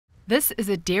This is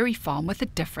a dairy farm with a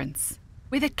difference,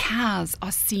 where the cows are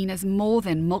seen as more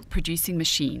than milk-producing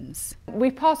machines.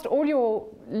 We passed all your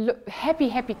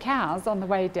happy cows on the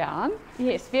way down.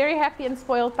 Yes, very happy and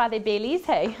spoiled by their bellies,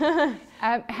 hey.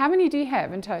 How many do you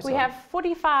have in total? We have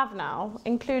 45 now,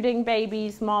 including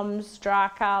babies, moms, dry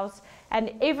cows,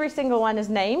 and every single one is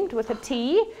named with a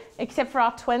T, except for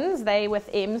our twins, they with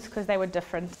M's because they were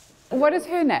different. What is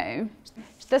her name?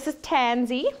 This is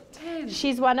Tansy.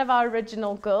 She's one of our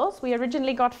original girls. We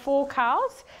originally got 4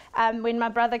 cows when my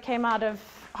brother came out of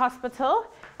hospital,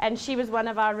 and she was one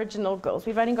of our original girls.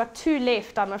 We've only got 2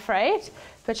 left, I'm afraid,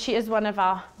 but she is one of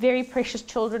our very precious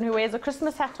children who wears a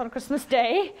Christmas hat on Christmas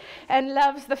Day and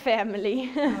loves the family.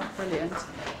 Oh, brilliant.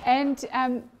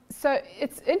 And so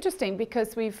it's interesting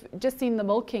because we've just seen the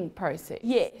milking process.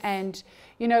 Yes. And,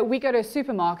 you know, we go to a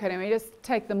supermarket and we just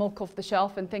take the milk off the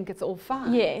shelf and think it's all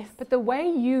fine. Yes. But the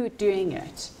way you're doing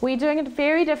it. We're doing it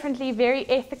very differently, very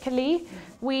ethically.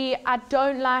 I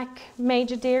don't like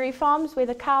major dairy farms where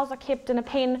the cows are kept in a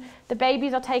pen, the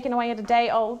babies are taken away at a day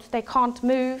old, they can't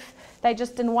move, they're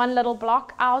just in one little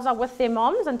block. Ours are with their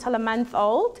moms until a month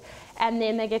old, and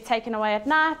then they get taken away at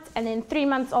night, and then 3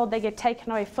 months old they get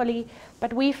taken away fully.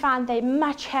 But we find they're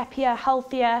much happier,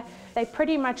 healthier. They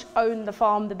pretty much own the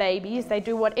farm, the babies. They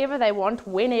do whatever they want,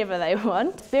 whenever they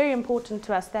want. It's very important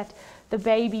to us that the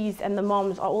babies and the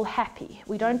moms are all happy.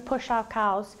 We don't push our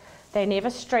cows. They're never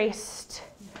stressed.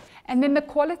 And then the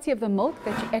quality of the milk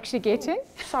that you're actually getting?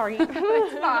 Sorry.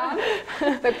 It's fine.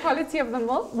 The quality of the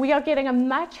milk? We are getting a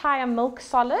much higher milk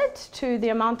solid to the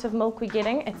amount of milk we're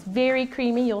getting. It's very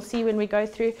creamy. You'll see when we go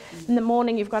through in the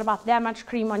morning, you've got about that much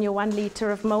cream on your 1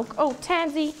 litre of milk. Oh,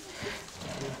 Tansy.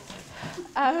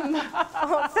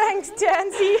 Oh, thanks,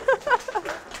 Tansy.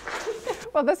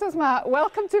 Well, this is my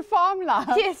welcome to farm life.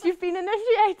 Yes, you've been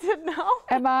initiated now.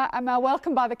 Am I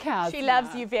welcomed by the cows? She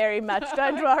loves you very much,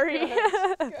 don't worry.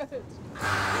 Good.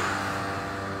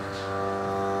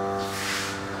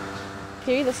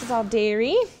 Here, this is our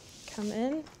dairy. Come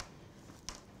in.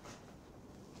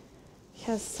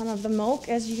 Here's some of the milk,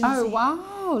 as you can see. Oh,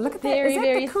 wow. Look at that. Very, Is that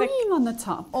very the cream on the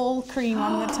top? All cream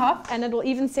on the top, and it'll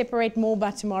even separate more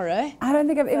by tomorrow. I don't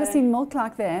think I've ever seen milk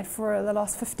like that for the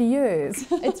last 50 years.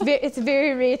 It's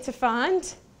very rare to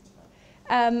find.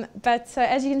 But so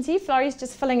as you can see, Florrie's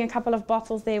just filling a couple of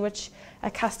bottles there, which a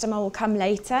customer will come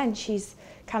later, and she's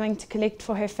coming to collect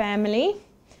for her family.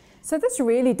 So this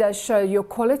really does show your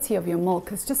quality of your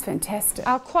milk. It's just fantastic.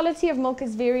 Our quality of milk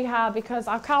is very high because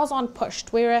our cows aren't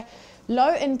pushed. We're a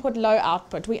low input, low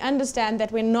output. We understand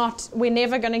that we're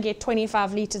never going to get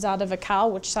 25 litres out of a cow,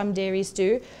 which some dairies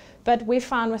do, but we're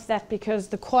fine with that because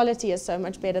the quality is so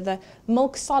much better. The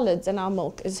milk solids in our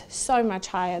milk is so much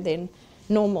higher than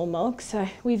normal milk, so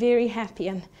we're very happy,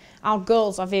 and our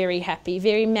girls are very happy,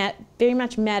 very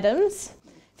much madams.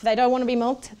 If they don't want to be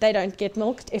milked, they don't get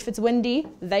milked. If it's windy,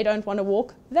 they don't want to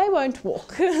walk, they won't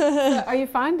walk. So are you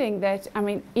finding that, I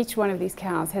mean, each one of these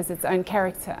cows has its own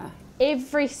character?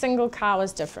 Every single cow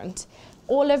is different.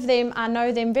 All of them, I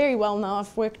know them very well now.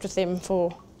 I've worked with them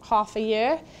for half a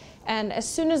year. And as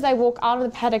soon as they walk out of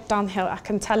the paddock downhill, I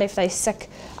can tell if they're sick.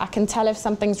 I can tell if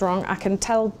something's wrong. I can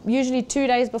tell usually 2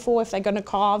 days before if they're going to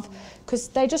calve, because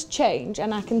they just change.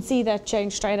 And I can see that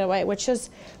change straight away, which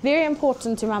is very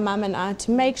important to my mum and I,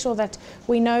 to make sure that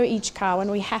we know each cow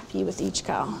and we're happy with each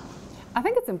cow. I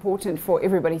think it's important for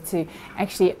everybody to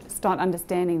actually start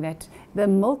understanding that the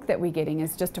milk that we're getting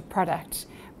is just a product,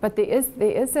 but there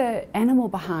is an animal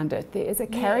behind it. There is a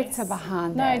character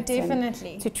behind that. No,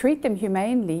 definitely. And to treat them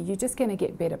humanely, you're just going to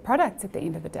get better products at the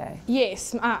end of the day.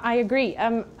 Yes, I agree.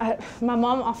 My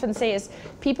mom often says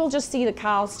people just see the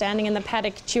cow standing in the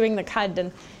paddock chewing the cud,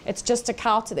 and it's just a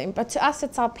cow to them. But to us,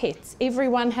 it's our pets.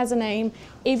 Everyone has a name.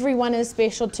 Everyone is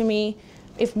special to me.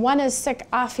 If one is sick,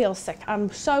 I feel sick.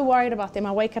 I'm so worried about them.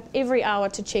 I wake up every hour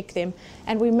to check them,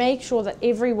 and we make sure that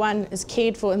everyone is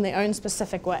cared for in their own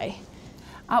specific way.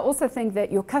 I also think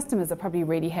that your customers are probably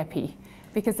really happy,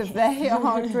 because if they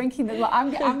are drinking the milk,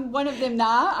 I'm one of them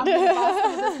now, I'm going to buy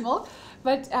some of this milk.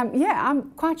 But yeah,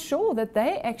 I'm quite sure that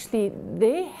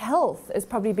their health is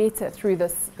probably better through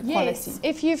this quality. Yes,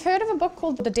 if you've heard of a book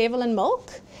called The Devil in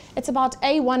Milk, it's about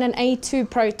A1 and A2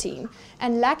 protein.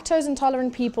 And lactose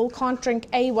intolerant people can't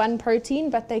drink A1 protein,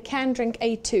 but they can drink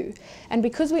A2. And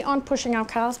because we aren't pushing our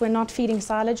cows, we're not feeding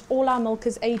silage, all our milk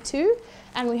is A2.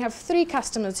 And we have 3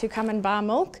 customers who come and buy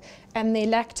milk, and their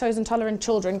lactose intolerant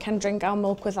children can drink our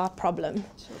milk without problem.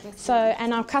 Sure,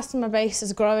 and our customer base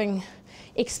is growing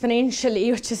exponentially,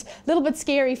 which is a little bit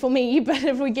scary for me, but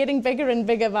we're getting bigger and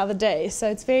bigger by the day, so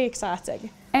it's very exciting.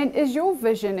 And is your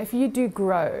vision, if you do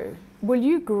grow, will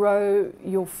you grow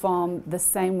your farm the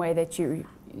same way that you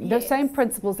those same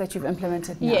principles that you've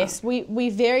implemented now. Yes,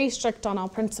 we're very strict on our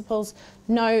principles.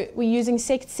 No, we're using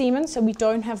sexed semen, so we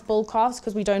don't have bull calves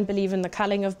because we don't believe in the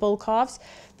culling of bull calves.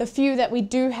 The few that we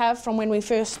do have from when we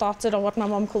first started are what my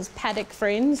mom calls paddock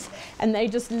friends, and they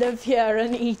just live here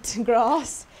and eat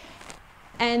grass.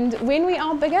 And when we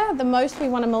are bigger, the most we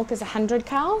want to milk is 100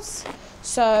 cows.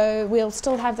 So we'll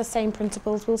still have the same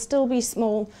principles. We'll still be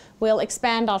small. We'll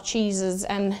expand our cheeses,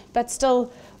 but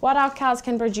still what our cows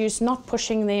can produce, not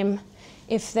pushing them.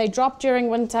 If they drop during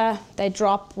winter, they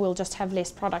drop. We'll just have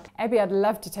less product. Abby, I'd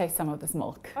love to taste some of this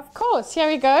milk. Of course, here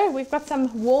we go. We've got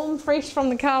some warm, fresh from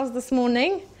the cows this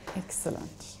morning.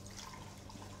 Excellent.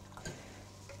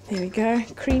 There we go,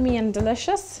 creamy and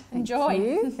delicious. Enjoy. Thank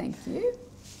you. Thank you.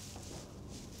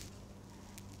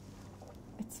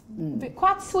 It's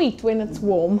quite sweet when it's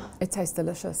warm. It tastes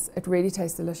delicious. It really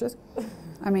tastes delicious.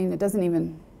 I mean, it doesn't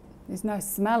even, there's no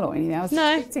smell or anything. I was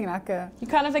expecting like a... You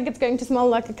kind of think it's going to smell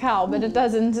like a cow, but it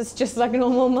doesn't. It's just like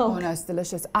normal milk. Oh no, it's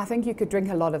delicious. I think you could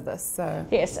drink a lot of this, so...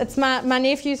 Yes, it's my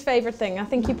nephew's favourite thing. I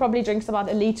think he probably drinks about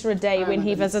 1 litre a day when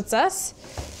he visits us.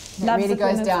 It really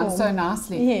goes down so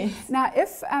nicely. Yes. Now,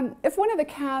 if one of the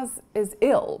cows is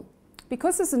ill,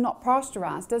 because this is not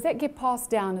pasteurised, does that get passed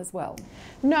down as well?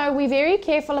 No, we're very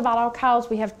careful about our cows.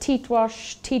 We have teat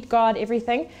wash, teat guard,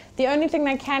 everything. The only thing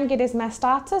they can get is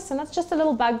mastitis, and it's just a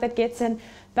little bug that gets in.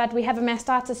 But we have a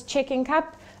mastitis checking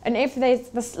cup, and if there's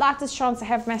the slightest chance to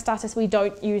have mastitis, we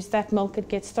don't use that milk, it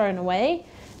gets thrown away.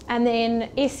 And then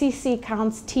SCC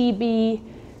counts, TB,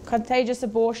 contagious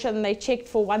abortion, they checked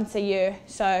for once a year.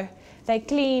 So they're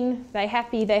clean, they're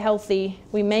happy, they're healthy.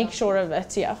 We make sure of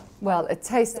it, yeah. Well, it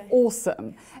tastes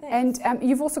awesome. And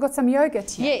you've also got some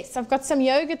yogurt here. Yes, I've got some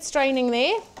yogurt straining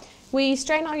there. We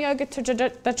strain our yogurt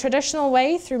the traditional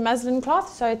way through muslin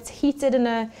cloth. So it's heated in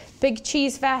a big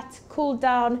cheese vat, cooled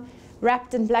down,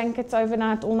 wrapped in blankets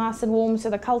overnight, all nice and warm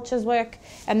so the cultures work.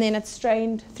 And then it's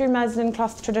strained through muslin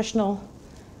cloth, traditional,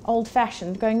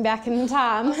 old-fashioned, going back in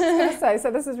time. I was going to say, so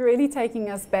this is really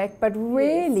taking us back, but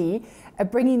really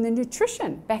bringing the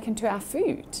nutrition back into our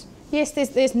food. Yes,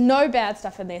 there's no bad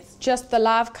stuff in there. It's just the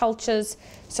live cultures.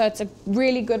 So it's a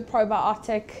really good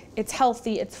probiotic. It's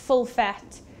healthy. It's full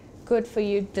fat. Good for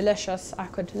you. Delicious. I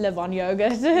could live on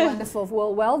yogurt.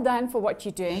 Wonderful. Well done for what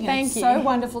you're doing. Thank you. It's so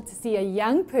wonderful to see a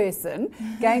young person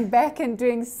going back and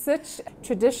doing such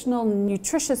traditional,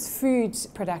 nutritious food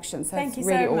production. So Thank it's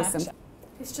you really so awesome. much.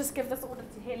 Let's just give this order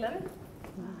to Helen.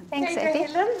 Thanks, There you Abby.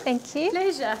 go, Helen. Thank you.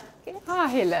 Pleasure. Hi,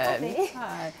 Helen.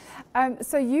 Hi.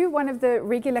 So you're one of the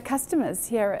regular customers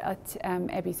here at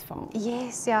Abbey's farm.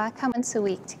 Yes, yeah, I come once a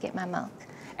week to get my milk.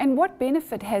 And what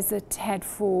benefit has it had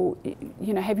for,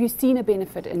 you know, have you seen a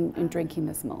benefit in drinking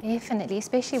this milk? Definitely,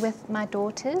 especially with my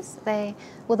daughters. The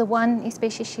one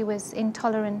especially, she was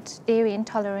intolerant, dairy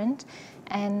intolerant,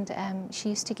 and she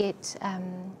used to get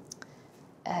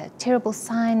terrible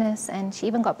sinus, and she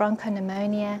even got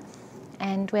bronchopneumonia.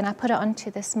 And when I put her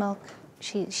onto this milk,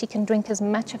 she can drink as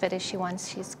much of it as she wants.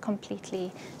 She's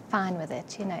completely fine with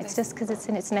it. You know, it's just because it's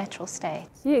in its natural state.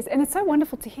 Yes, and it's so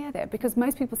wonderful to hear that, because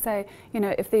most people say, you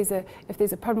know, if there's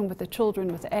a problem with the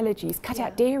children with allergies, cut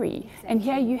out dairy. Exactly. And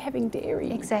here you're having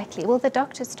dairy. Exactly. Well, the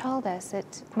doctors told us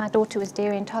that my daughter was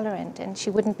dairy intolerant and she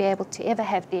wouldn't be able to ever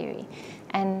have dairy,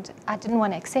 and I didn't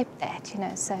want to accept that. You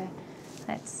know, so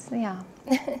that's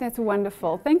That's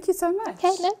wonderful. Thank you so much.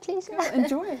 Okay, no, please. Well,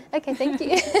 enjoy. Okay, thank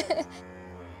you.